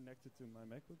connected to my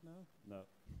MacBook now. No.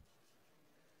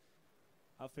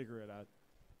 I'll figure it out.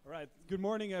 All right. Good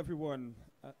morning, everyone.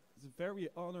 It's a very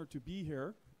honor to be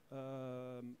here.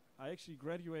 I actually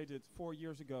graduated 4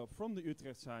 years ago from the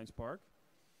Utrecht Science Park.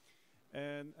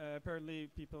 And apparently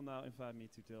people now invite me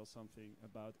to tell something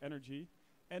about energy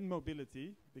and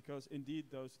mobility, because indeed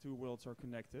those two worlds are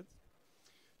connected.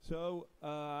 So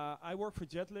I work for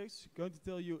Jetlix. Going to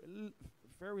tell you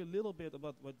very little bit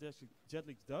about what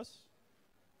Jetlix does,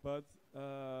 but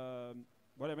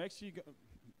what I'm actually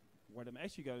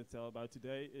going to tell about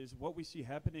today is what we see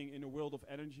happening in the world of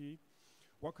energy.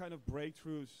 What kind of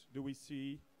breakthroughs do we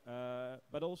see?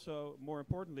 But also, more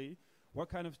importantly, what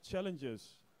kind of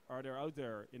challenges are there out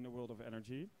there in the world of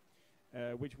energy,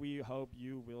 which we hope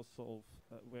you will solve,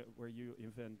 where you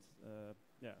invent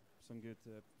some good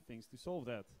things to solve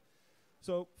that.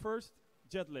 So first,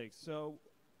 Jetlix. So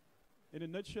in a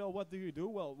nutshell, what do you do?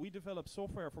 Well, we develop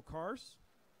software for cars.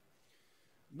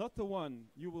 Not the one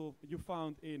you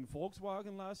found in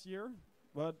Volkswagen last year,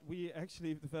 but we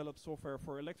actually develop software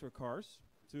for electric cars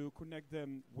to connect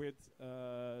them with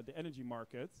the energy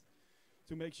market,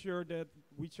 to make sure that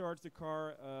we charge the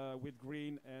car with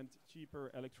green and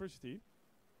cheaper electricity,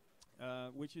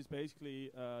 which is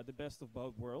basically the best of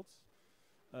both worlds.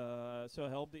 So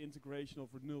help the integration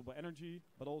of renewable energy,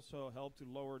 but also help to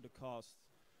lower the cost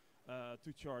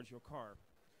to charge your car,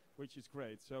 which is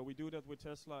great. So we do that with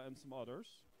Tesla and some others.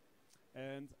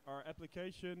 And our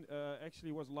application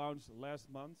actually was launched last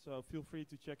month, so feel free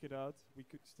to check it out. We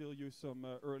could still use some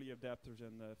early adapters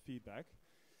and feedback.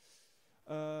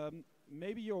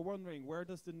 Maybe you're wondering, where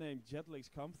does the name Jetlix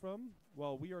come from?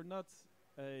 Well, we are not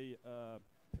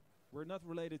we're not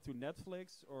related to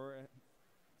Netflix, or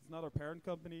it's not our parent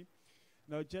company.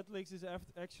 No, Jetlix is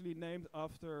actually named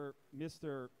after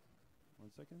Mr.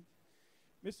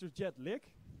 Jet Lick.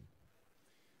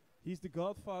 He's the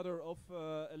godfather of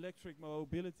electric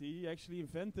mobility. He actually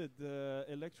invented the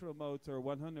electromotor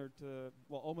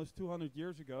almost 200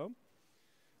 years ago.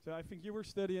 So I think you were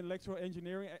studying electro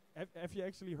engineering. Have you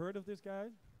actually heard of this guy?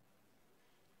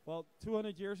 Well,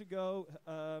 200 years ago,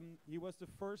 he was the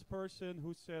first person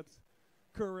who set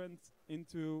current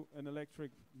into an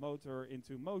electric motor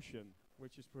into motion,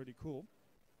 which is pretty cool.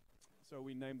 So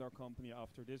we named our company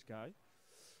after this guy.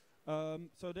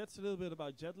 So that's a little bit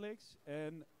about Jetlix.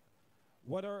 And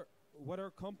what our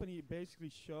company basically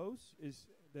shows is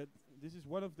that this is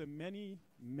one of the many,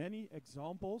 many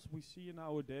examples we see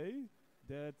nowadays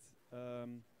that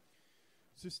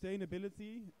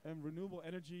sustainability and renewable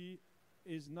energy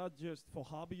is not just for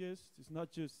hobbyists. It's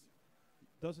not just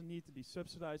doesn't need to be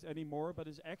subsidized anymore, but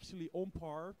is actually on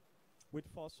par with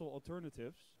fossil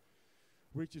alternatives,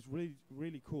 which is really,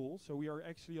 really cool. So we are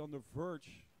actually on the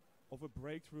verge of a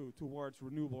breakthrough towards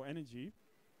renewable energy.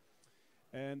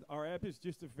 And our app is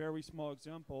just a very small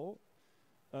example.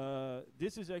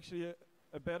 This is actually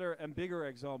a better and bigger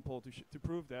example to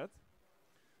prove that.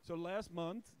 So last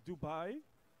month, Dubai,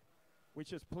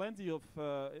 which has plenty of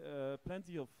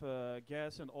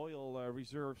gas and oil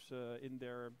reserves within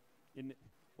their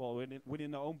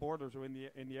own borders or in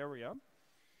the area,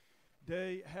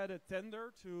 they had a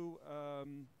tender to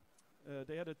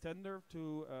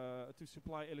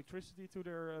supply electricity to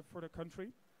their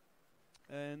country,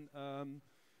 and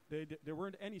there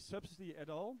weren't any subsidy at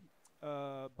all.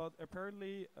 But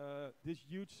apparently, this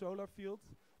huge solar field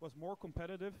was more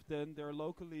competitive than their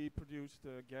locally produced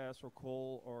gas or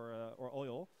coal or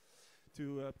oil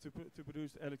to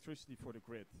produce electricity for the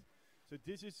grid.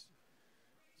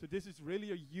 So this is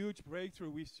really a huge breakthrough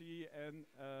we see, and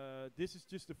this is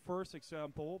just the first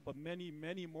example. But many,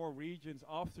 many more regions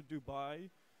after Dubai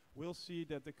will see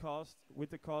that with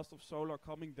the cost of solar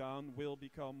coming down, will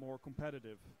become more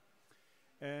competitive.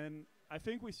 And I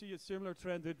think we see a similar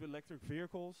trend with electric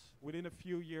vehicles. Within a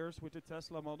few years, with the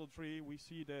Tesla Model 3, we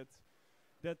see that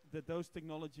those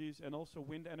technologies and also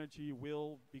wind energy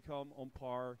will become on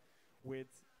par with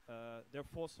their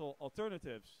fossil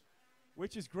alternatives,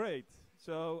 which is great.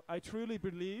 So I truly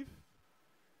believe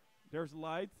there's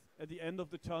light at the end of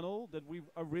the tunnel, that we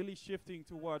are really shifting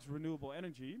towards renewable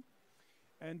energy,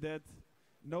 and that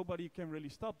nobody can really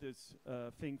stop this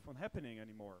thing from happening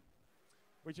anymore,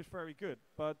 which is very good.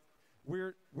 But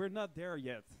we're not there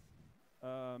yet.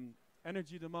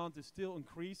 Energy demand is still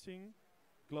increasing.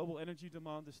 Global energy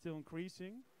demand is still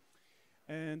increasing.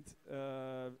 And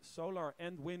solar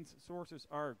and wind sources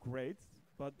are great,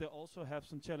 but they also have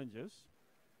some challenges.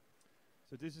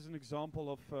 So this is an example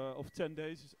of 10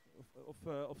 days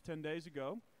of 10 days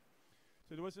ago.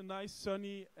 So there was a nice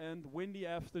sunny and windy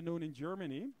afternoon in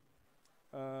Germany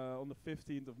on the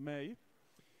 15th of May.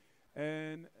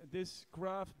 And this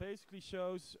graph basically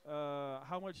shows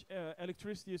how much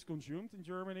electricity is consumed in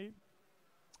Germany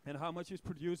and how much is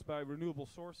produced by renewable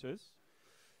sources.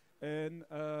 And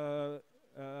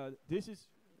this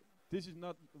is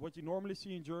not what you normally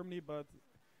see in Germany, but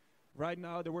right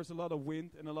now there was a lot of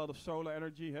wind and a lot of solar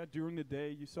energy. During the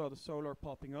day you saw the solar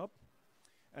popping up.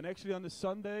 And actually on the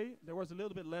Sunday there was a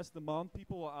little bit less demand.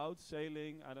 People were out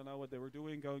sailing, I don't know what they were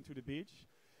doing, going to the beach.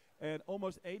 And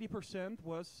almost 80%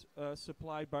 was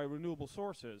supplied by renewable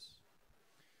sources,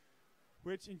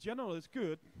 which in general is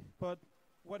good. But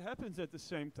what happens at the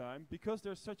same time, because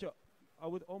there's such a, I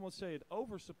would almost say, an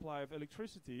oversupply of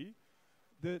electricity,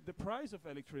 the price of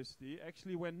electricity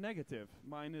actually went negative,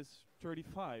 minus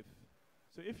 35.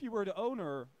 So if you were the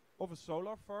owner of a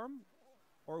solar farm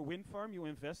or a wind farm, you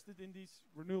invested in these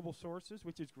renewable sources,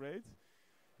 which is great,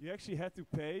 you actually had to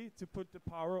pay to put the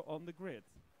power on the grid.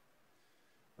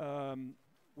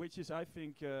 Which is, I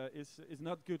think, is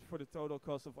not good for the total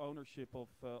cost of ownership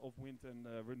of wind and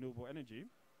renewable energy.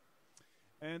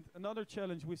 And another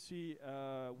challenge we see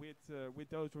with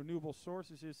those renewable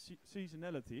sources is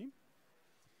seasonality.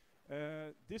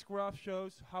 This graph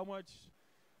shows how much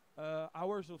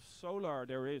hours of solar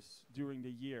there is during the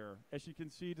year. As you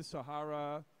can see, the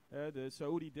Sahara, the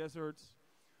Saudi deserts,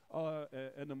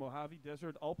 and the Mojave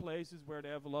Desert, all places where they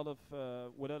have a lot of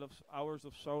hours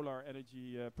of solar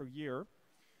energy per year.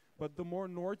 But the more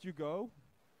north you go,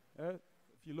 if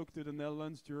you look to the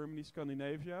Netherlands, Germany,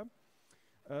 Scandinavia,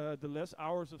 the less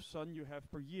hours of sun you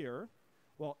have per year.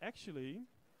 Well, actually,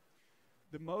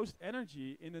 the most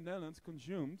energy in the Netherlands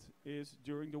consumed is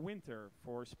during the winter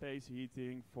for space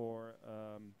heating, for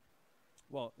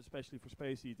especially for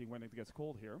space heating when it gets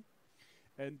cold here.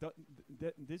 And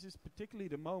this is particularly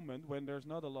the moment when there's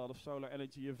not a lot of solar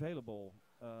energy available.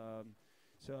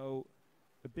 So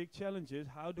a big challenge is,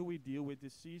 how do we deal with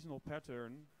this seasonal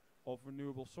pattern of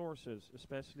renewable sources,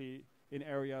 especially in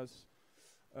areas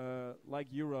like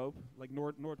Europe, like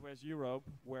Northwest Europe,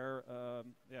 where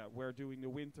during the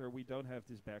winter we don't have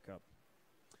this backup.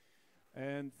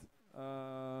 And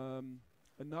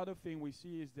another thing we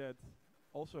see is that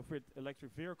also with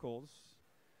electric vehicles,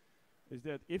 is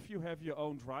that if you have your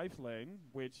own drive lane,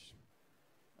 which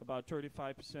about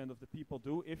 35% of the people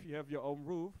do, if you have your own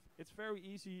roof, it's very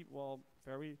easy,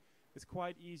 it's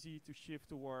quite easy to shift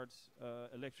towards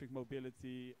electric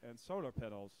mobility and solar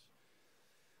panels.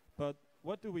 But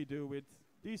what do we do with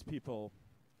these people?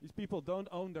 These people don't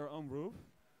own their own roof.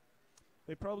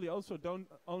 They probably also don't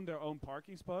own their own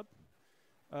parking spot.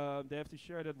 They have to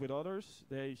share that with others.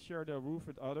 They share their roof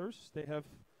with others. They have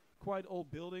quite old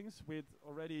buildings with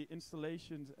already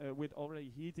installations, with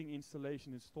already heating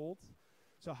installation installed.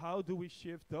 So how do we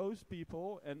shift those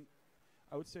people? And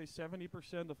I would say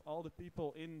 70% of all the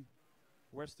people in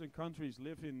Western countries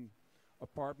live in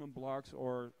apartment blocks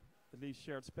or at least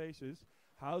shared spaces.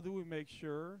 How do we make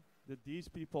sure that these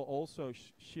people also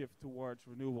shift towards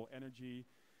renewable energy,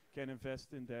 can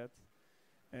invest in that?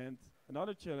 And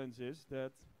another challenge is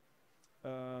that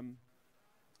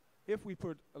if we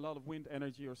put a lot of wind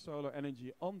energy or solar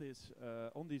energy on these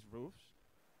roofs,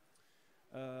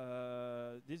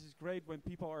 this is great when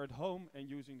people are at home and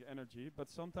using the energy, but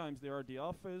sometimes they are at the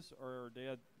office or they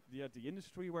are at the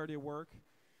industry where they work,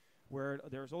 where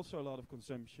there's also a lot of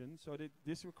consumption. So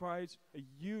this requires a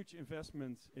huge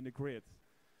investment in the grid,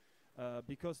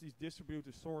 because these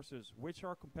distributed sources, which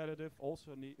are competitive,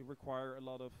 also require a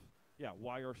lot of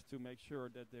wires to make sure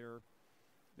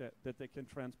that they can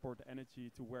transport the energy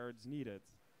to where it's needed.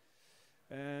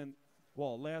 And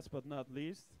well, last but not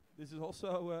least, this is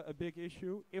also a big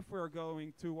issue. If we're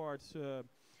going towards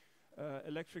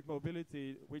electric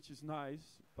mobility, which is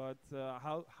nice, but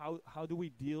how do we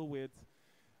deal with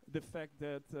the fact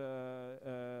that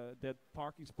that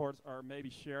parking spots are maybe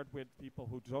shared with people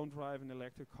who don't drive an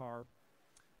electric car?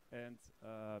 And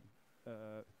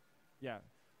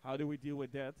how do we deal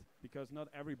with that? Because not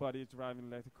everybody is driving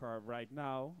an electric car right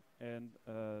now, and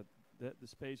the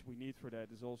space we need for that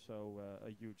is also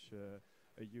a huge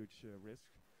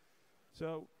risk.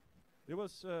 So it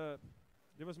was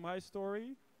my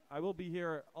story. I will be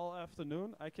here all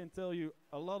afternoon. I can tell you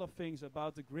a lot of things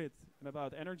about the grid and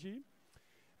about energy.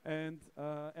 And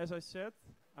as I said,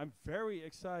 I'm very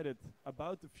excited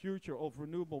about the future of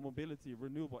renewable mobility,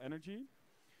 renewable energy.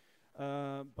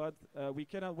 But we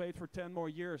cannot wait for 10 more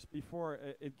years before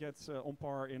it gets on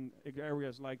par in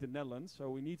areas like the Netherlands. So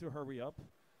we need to hurry up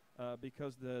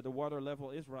because the water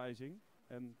level is rising.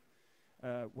 And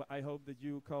I hope that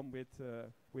you come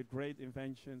with great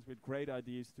inventions, with great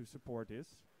ideas to support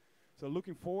this. So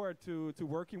looking forward to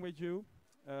working with you.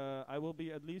 I will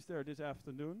be at least there this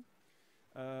afternoon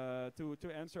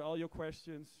to answer all your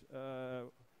questions,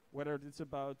 whether it's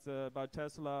about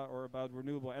Tesla or about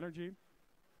renewable energy.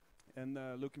 And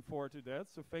looking forward to that.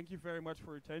 So thank you very much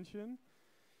for your attention.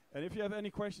 And if you have any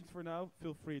questions for now,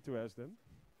 feel free to ask them.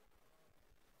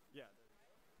 Yeah.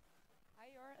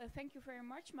 Hi, thank you very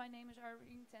much. My name is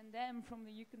Arlene Tandem from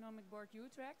the Economic Board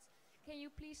Utrecht. Can you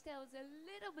please tell us a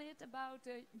little bit about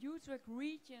the Utrecht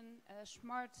region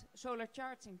smart solar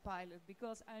charging pilot?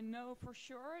 Because I know for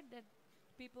sure that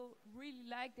people really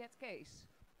like that case.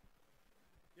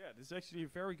 Yeah, this is actually a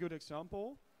very good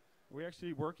example. We're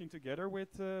actually working together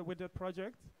with that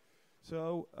project.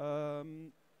 So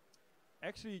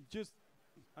actually just,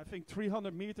 I think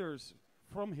 300 meters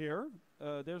from here,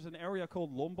 there's an area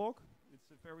called Lombok. It's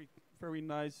a very, very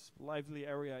nice, lively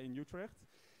area in Utrecht.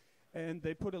 And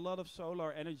they put a lot of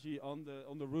solar energy on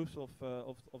the roofs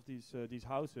of these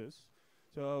houses.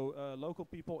 So local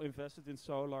people invested in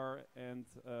solar and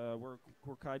were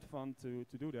quite fun to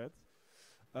do that.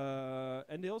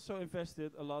 And they also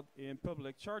invested a lot in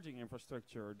public charging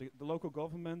infrastructure. The local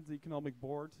government, the economic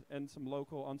board, and some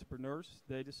local entrepreneurs,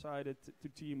 they decided to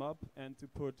team up and to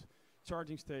put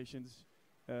charging stations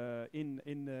in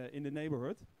the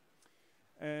neighborhood.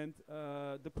 And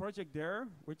the project there,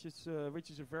 which is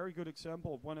a very good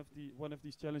example of one of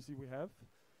these challenges we have.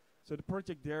 So the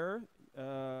project there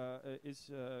is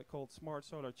called Smart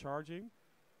Solar Charging,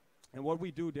 and what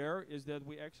we do there is that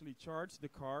we actually charge the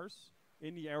cars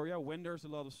in the area when there's a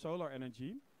lot of solar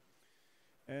energy.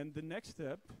 And the next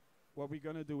step, what we're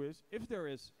going to do is, if there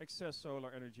is excess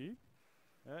solar energy,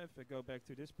 if I go back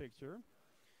to this picture,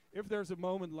 if there's a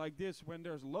moment like this when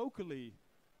there's locally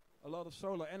a lot of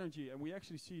solar energy, and we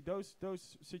actually see those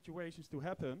situations to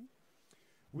happen,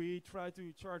 we try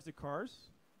to charge the cars.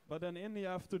 But then in the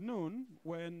afternoon,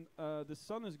 when the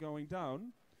sun is going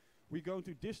down, we're going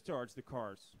to discharge the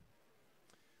cars.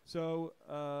 So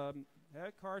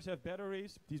cars have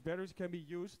batteries. These batteries can be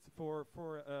used for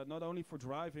not only for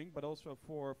driving, but also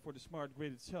for the smart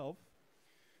grid itself.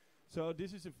 So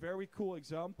this is a very cool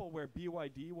example where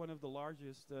BYD, one of the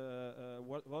largest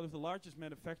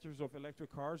manufacturers of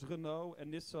electric cars, Renault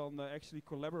and Nissan, actually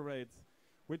collaborate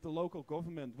with the local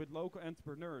government, with local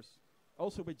entrepreneurs,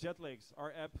 also with Jetlegs.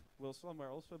 Our app will somewhere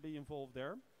also be involved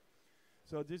there.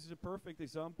 So this is a perfect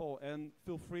example, and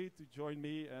feel free to join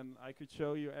me, and I could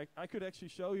show you. I could actually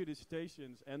show you the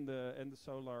stations and the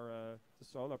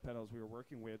solar panels we were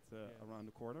working with around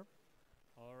the corner.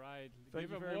 All right. Thank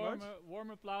Give you a very much.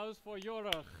 warm applause for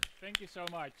Jorg. Thank you so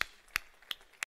much.